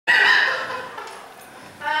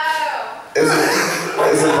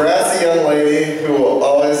is a brassy young lady who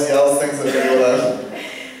always yells things at me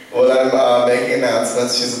when I'm making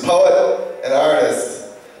announcements. She's a poet and artist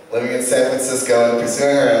living in San Francisco and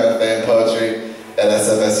pursuing her MFA in poetry at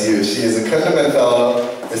SFSU. She is a Kundiman Fellow,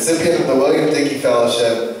 recipient of the William Dickey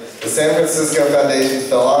Fellowship, the San Francisco Foundation's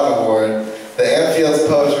Philon Award, the Anfields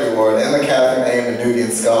Poetry Award, and the Catherine A.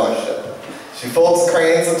 Manoogian Scholarship. She folds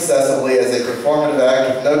cranes obsessively as a performative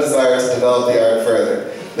act with no desire to develop the art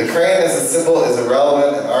further. The crane as a symbol is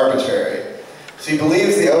irrelevant and arbitrary. She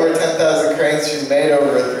believes the over 10,000 cranes she's made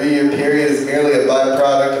over a 3-year period is merely a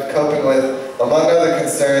byproduct of coping with, among other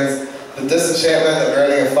concerns, the disenchantment of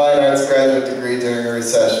earning a fine arts graduate degree during a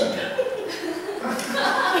recession.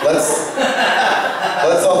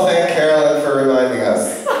 Let's all thank Carolyn for reminding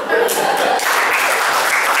us.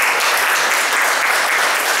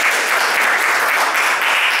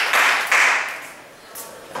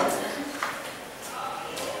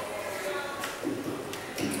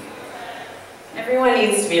 Everyone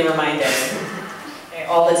needs to be reminded, okay,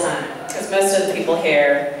 all the time, because most of the people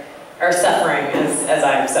here are suffering as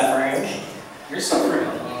I'm suffering. You're suffering.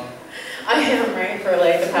 I am, right, for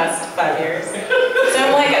like the past 5 years. So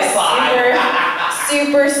I'm like a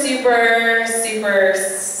super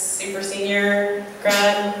senior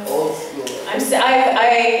grad. Old school. I was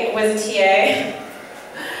a TA.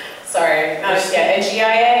 Sorry, not a TA, a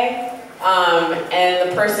GIA. And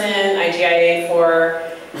the person I GIA'd for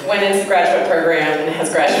went into the graduate program and has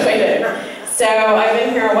graduated. So I've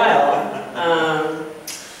been here a while,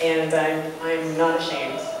 and I'm not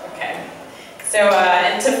ashamed. Okay. So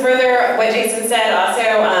and to further what Jason said, also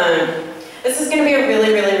this is going to be a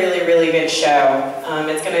really good show.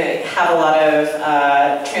 It's going to have a lot of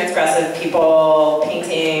transgressive people,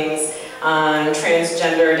 paintings,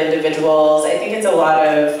 transgendered individuals. I think it's a lot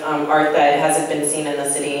of art that hasn't been seen in the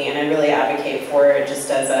city, and I really advocate for it just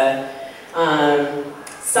as a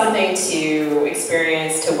something to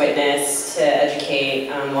experience, to witness, to educate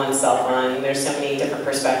oneself on. There's so many different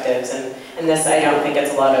perspectives, and this I don't think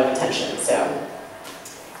gets a lot of attention. So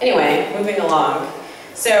anyway, moving along.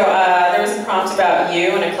 So there was a prompt about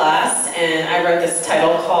you in a class, and I wrote this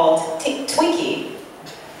title called Twinkie.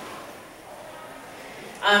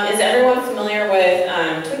 Is everyone familiar with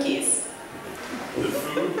Twinkies? The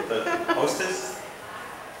food, the hostess?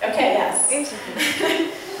 Okay, yes.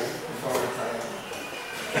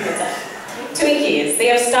 Twinkies. They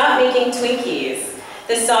have stopped making Twinkies.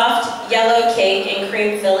 The soft yellow cake and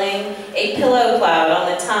cream filling, a pillow cloud on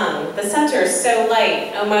the tongue. The center so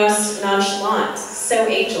light, almost nonchalant, so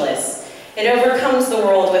ageless. It overcomes the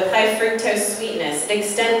world with high fructose sweetness. It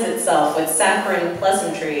extends itself with saccharine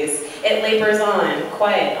pleasantries. It labors on,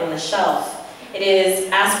 quiet on the shelf. It is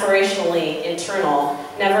aspirationally internal,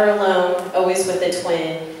 never alone, always with a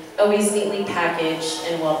twin, always neatly packaged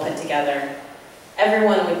and well put together.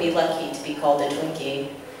 Everyone would be lucky to be called a Twinkie.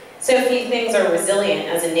 So few things are resilient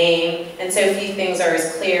as a name, and so few things are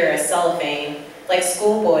as clear as cellophane, like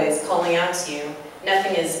schoolboys calling out to you.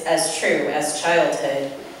 Nothing is as true as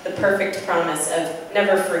childhood, the perfect promise of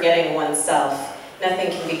never forgetting oneself.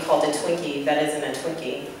 Nothing can be called a Twinkie that isn't a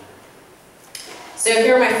Twinkie. So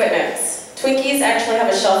here are my footnotes. Twinkies actually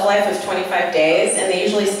have a shelf life of 25 days, and they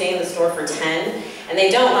usually stay in the store for 10. And they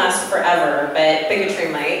don't last forever, but bigotry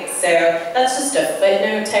might, so that's just a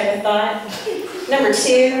footnote type of thought. Number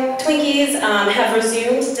 2, Twinkies have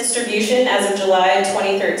resumed distribution as of July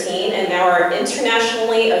 2013 and now are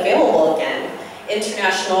internationally available again.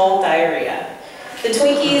 International diarrhea. The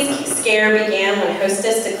Twinkies scare began when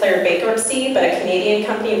Hostess declared bankruptcy, but a Canadian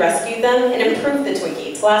company rescued them and improved the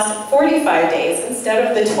Twinkie to last 45 days instead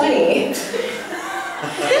of the 20.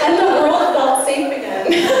 And the world felt safe again.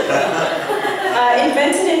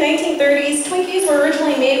 Invented in 1930s, Twinkies were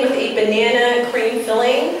originally made with a banana cream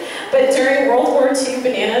filling, but during World War II,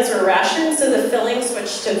 bananas were rationed, so the filling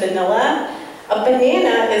switched to vanilla. A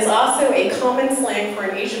banana is also a common slang for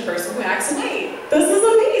an Asian person who acts white. This is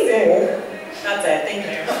amazing. That's it, thank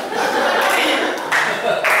you.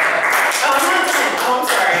 Oh, I'm not done. Oh, I'm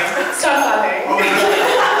sorry. Stop clapping.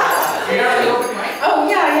 Oh,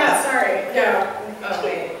 yeah, sorry. No. Oh,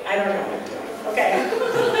 wait. I don't know what I'm doing. Okay.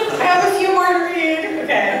 I have a few more to read.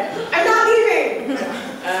 Okay. I'm not leaving.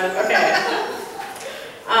 Okay.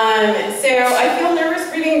 So I feel nervous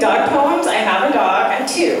reading dog poems. I have a dog. I have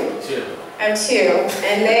two. I have two.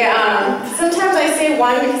 And they, sometimes I say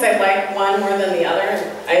one because I like one more than the other.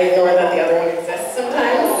 I ignore that the other one exists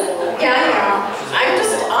sometimes. Yeah, I know. I'm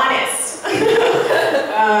just honest.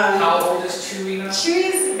 How old is Chewy now?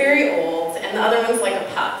 Chewy's very old, and the other one's like a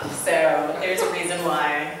pup. So there's a reason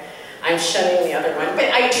why I'm shunning the other one.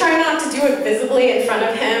 But I try not to do it visibly in front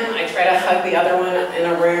of him. I try try to hug the other one in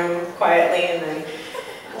a room quietly, and then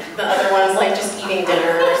the other one's like just eating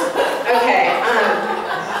dinner or something. Okay,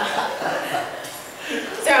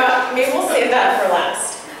 so maybe we'll save that for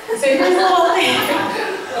last. So here's a little thing.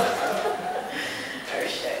 Oh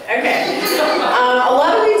shit, okay. A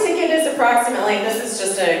lottery ticket is approximately, this is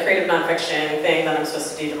just a creative nonfiction thing that I'm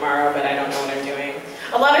supposed to do tomorrow, but I don't know what I'm doing.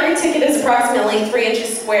 A lottery ticket is approximately 3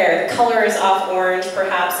 inches square. The color is off orange,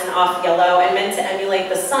 perhaps, and off yellow, and meant to emulate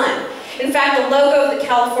the sun. In fact, the logo of the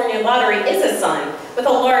California lottery is a sun, with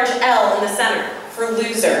a large L in the center, for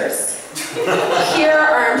losers. Here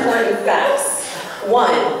are important facts.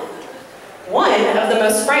 One of the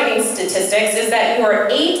most frightening statistics is that you are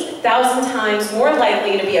 8,000 times more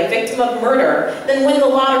likely to be a victim of murder than win the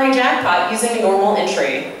lottery jackpot using a normal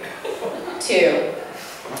entry. 2.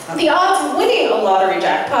 The odds of winning a lottery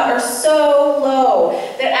jackpot are so low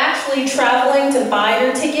that actually traveling to buy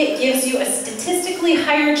your ticket gives you a statistically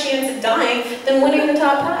higher chance of dying than winning the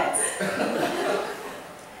top prize.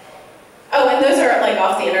 Oh, and those are like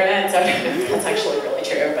off the internet, so I don't know if that's actually really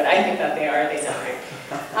true, but I think that they are, they sound right.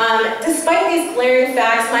 Despite these glaring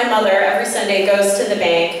facts, my mother every Sunday goes to the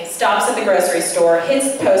bank, stops at the grocery store,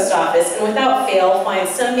 hits the post office, and without fail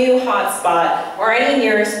finds some new hot spot or any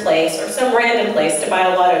nearest place or some random place to buy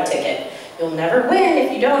a lotto ticket. You'll never win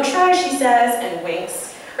if you don't try, she says, and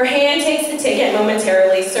winks. Her hand takes the ticket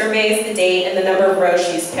momentarily, surveys the date and the number of rows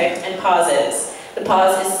she's picked, and pauses. The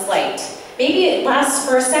pause is slight. Maybe it lasts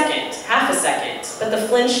for a second, half a second, but the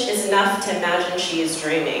flinch is enough to imagine she is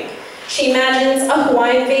dreaming. She imagines a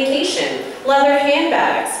Hawaiian vacation, leather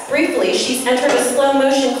handbags. Briefly, she's entered a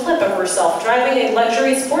slow-motion clip of herself driving a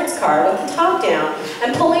luxury sports car with the top down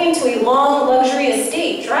and pulling into a long luxury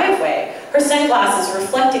estate driveway. Her sunglasses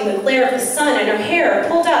reflecting the glare of the sun and her hair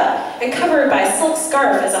pulled up and covered by a silk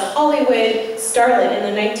scarf as a Hollywood starlet in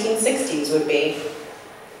the 1960s would be.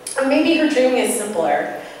 Or maybe her dreaming is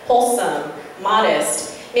simpler, wholesome, modest.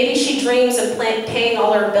 Maybe she dreams of paying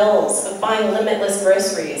all her bills, of buying limitless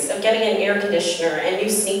groceries, of getting an air conditioner and new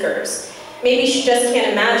sneakers. Maybe she just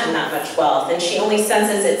can't imagine that much wealth, and she only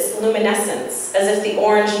senses its luminescence, as if the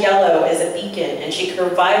orange-yellow is a beacon, and she can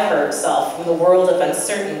revive herself from the world of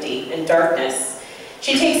uncertainty and darkness.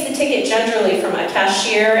 She takes the ticket gingerly from a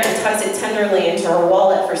cashier and tucks it tenderly into her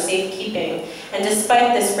wallet for safekeeping. And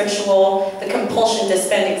despite this ritual, the compulsion to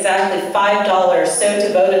spend exactly $5 so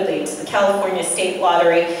devotedly to the California State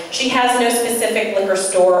Lottery, she has no specific liquor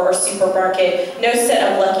store or supermarket, no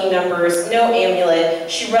set of lucky numbers, no amulet.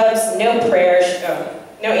 She rubs no prayer.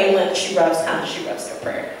 No amulet. She rubs no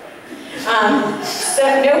prayer.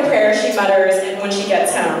 So no prayer, she mutters, and when she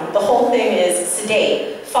gets home, the whole thing is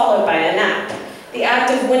sedate, followed by a nap. The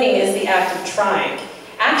act of winning is the act of trying.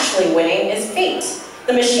 Actually winning is fate.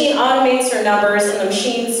 The machine automates her numbers and the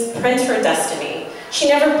machines print her destiny. She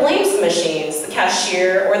never blames the machines, the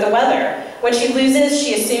cashier, or the weather. When she loses,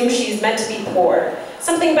 she assumes she's meant to be poor.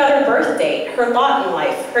 Something about her birth date, her lot in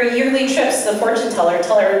life, her yearly trips to the fortune teller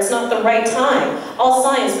tell her it's not the right time. All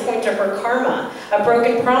signs point to her karma, a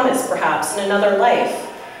broken promise perhaps in another life.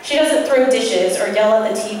 She doesn't throw dishes or yell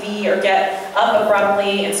at the TV or get up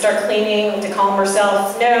abruptly and start cleaning to calm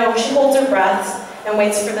herself. No, she holds her breath and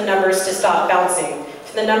waits for the numbers to stop bouncing,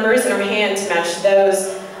 for the numbers in her hand to match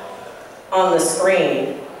those on the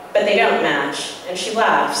screen. But they don't match, and she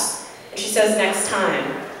laughs, and she says next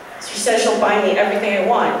time. She says she'll buy me everything I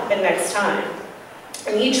want, but next time.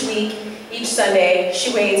 And each week, each Sunday,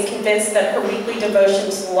 she waits, convinced that her weekly devotion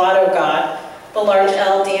to the lotto god, the large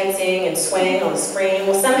L dancing and swaying on the screen,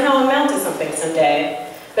 will somehow amount to something someday.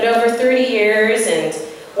 But over 30 years and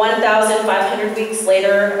 1,500 weeks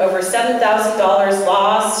later, over $7,000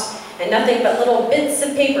 lost, and nothing but little bits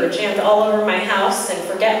of paper jammed all over my house and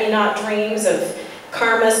forget-me-not dreams of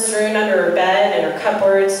karma strewn under her bed and her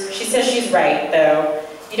cupboards. She says she's right, though.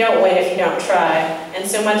 You don't win if you don't try, and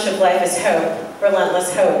so much of life is hope,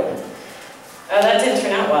 relentless hope. Oh, that didn't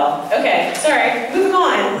turn out well. Okay, sorry, moving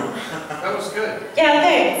on. That was good. Yeah,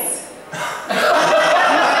 thanks.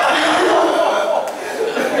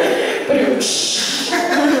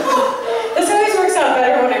 This always works out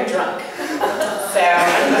better when I'm drunk. So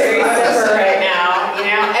I'm very sober right now. You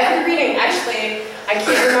know, every reading, actually, I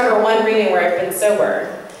can't remember one reading where I've been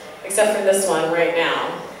sober, except for this one right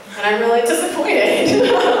now. And I'm really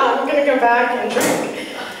disappointed. I'm gonna go back and drink.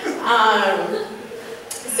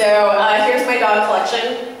 Here's my dog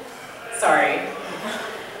collection. Sorry.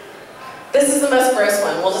 This is the most gross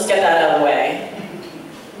one. We'll just get that out of the way.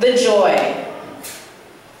 The joy.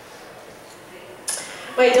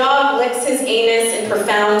 My dog licks his anus in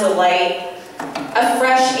profound delight. A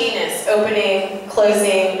fresh anus, opening,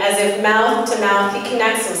 closing, as if mouth to mouth he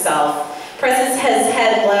connects himself, presses his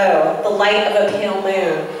head low, light of a pale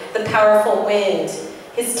moon, the powerful wind,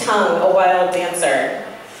 his tongue, a wild dancer.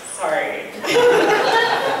 Sorry.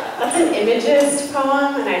 That's an Imagist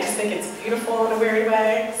poem, and I just think it's beautiful in a weird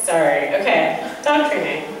way. Sorry. Okay, dog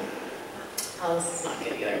training. Oh, this is not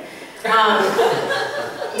good either.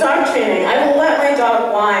 Dog training. I will let my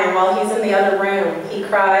dog whine while he's in the other room. He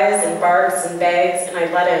cries and barks and begs, and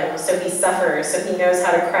I let him, so he suffers, so he knows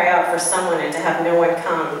how to cry out for someone and to have no one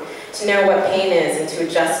come, to know what pain is and to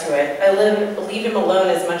adjust to it. I leave him alone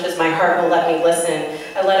as much as my heart will let me listen.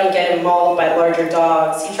 I let him get him mauled by larger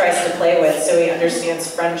dogs he tries to play with so he understands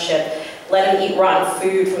friendship. Let him eat rotten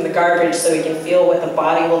food from the garbage so he can feel what the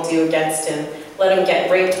body will do against him. Let him get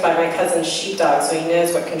raped by my cousin's sheepdog so he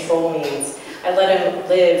knows what control means. I let him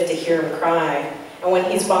live to hear him cry. And when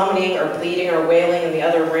he's vomiting or bleeding or wailing in the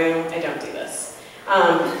other room, I don't do this.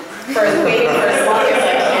 Waiting for as long as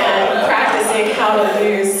I can, practicing how to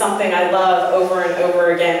lose something I love over and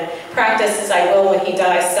over again. Practice as I will when he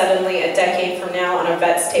dies suddenly a decade from now on a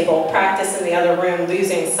vet's table. Practice in the other room,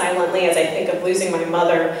 losing silently as I think of losing my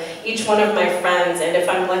mother, each one of my friends, and if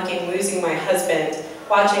I'm lucky, losing my husband.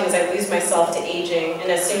 Watching as I lose myself to aging,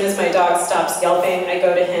 and as soon as my dog stops yelping, I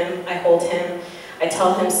go to him, I hold him, I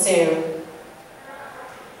tell him soon.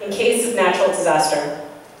 In case of natural disaster,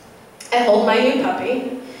 I hold my new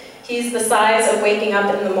puppy. He's the size of waking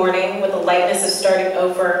up in the morning with the lightness of starting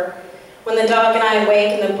over. When the dog and I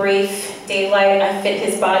wake in the brief daylight, I fit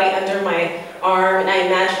his body under my arm, and I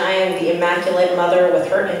imagine I am the Immaculate Mother with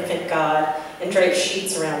her infant God, and drape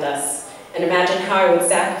sheets around us, and imagine how I would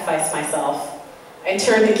sacrifice myself. I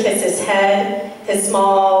turn to kiss his head, his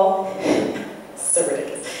small, so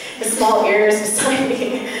ridiculous, his small ears beside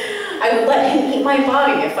me. I would let him eat my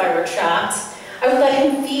body if I were trapped. I would let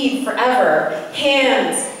him feed forever.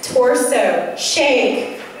 Hands, torso,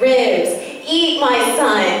 shank, ribs. Eat my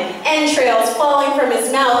son, entrails falling from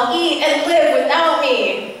his mouth. Eat and live without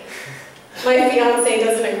me. My fiance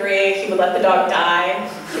doesn't agree. He would let the dog die.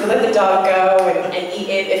 He would let the dog go and eat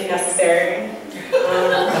it if necessary.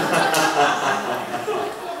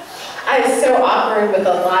 I'm so awkward with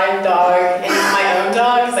a live dog and my own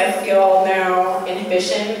dog because I feel no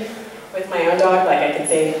inhibition with my own dog. Like I can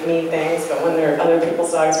say mean things, but when there are other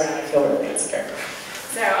people's dogs around, I feel really insecure.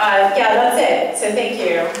 So yeah, that's it. So thank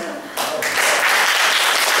you.